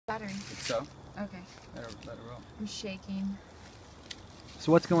Battery. So? Okay. Let it roll. I'm shaking.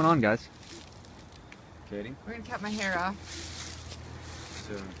 So what's going on, guys? Katie? We're gonna cut my hair off. Is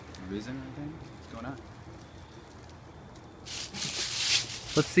there a reason or anything? What's going on?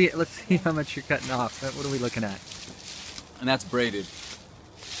 Let's see how much you're cutting off. What are we looking at? And that's braided.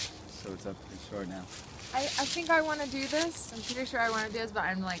 So it's up pretty short now. I think I want to do this. I'm pretty sure I want to do this, but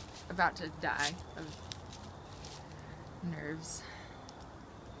I'm like about to die of nerves.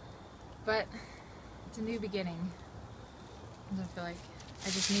 But it's a new beginning. And I feel like I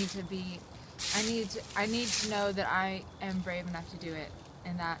just need to be. I need to know that I am brave enough to do it,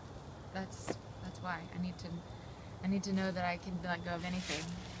 and that's why I need to know that I can let go of anything.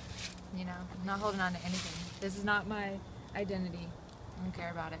 You know, I'm not holding on to anything. This is not my identity. I don't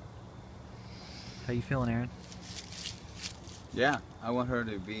care about it. How you feeling, Aaron? Yeah, I want her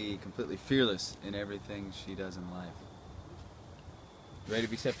to be completely fearless in everything she does in life. You ready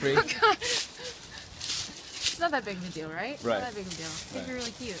to be set free? Oh God. It's not that big of a deal, right? It's Right. not that big of a deal. I think you're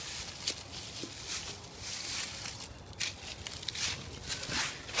really cute.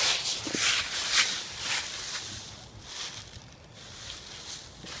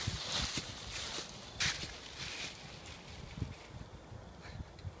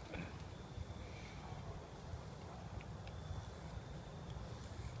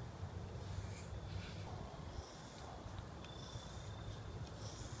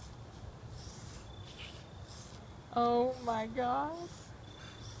 Oh my gosh.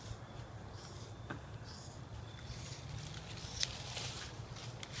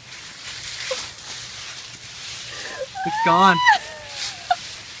 It's gone.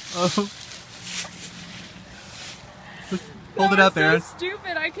 Oh. Hold it up, so Aaron.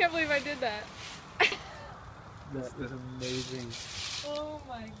 Stupid. I can't believe I did that. That is amazing. Oh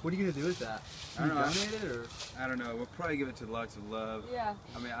my. What are you gonna do with that? I don't know. Donate it or? I don't know. We'll probably give it to Lots of Love. Yeah.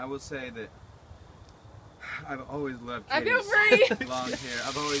 I mean, I will say that I've always loved I Katie's feel free. long hair.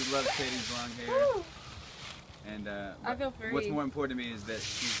 I've always loved Katie's long hair. Woo. And I feel free. what's more important to me is that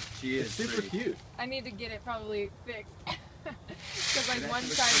she is It's super free. cute. I need to get it probably fixed. Because like It one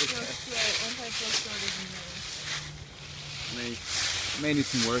actually side looks feels pretty straight, one side feels shorter than the other. May need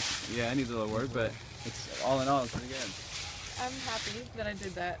some work. Yeah, it needs a little work, but it's all in all, it's pretty good. I'm happy that I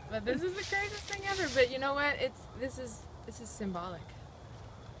did that. But this is the craziest thing ever. But you know what? This is symbolic.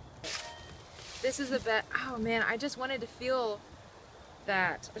 This is the best. Oh man, I just wanted to feel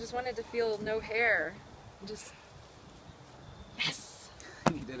that. I just wanted to feel no hair. Just yes.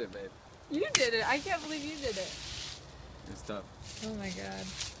 You did it, babe. You did it. I can't believe you did it. Good stuff. Oh my god.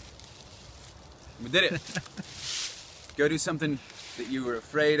 We did it. Go do something that you were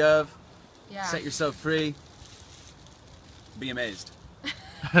afraid of. Yeah. Set yourself free. Be amazed.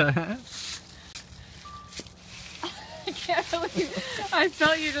 I can't believe I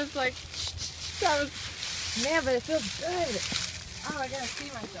felt you just like that was man, but it feels good. Oh, I gotta see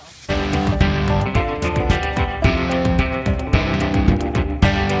myself.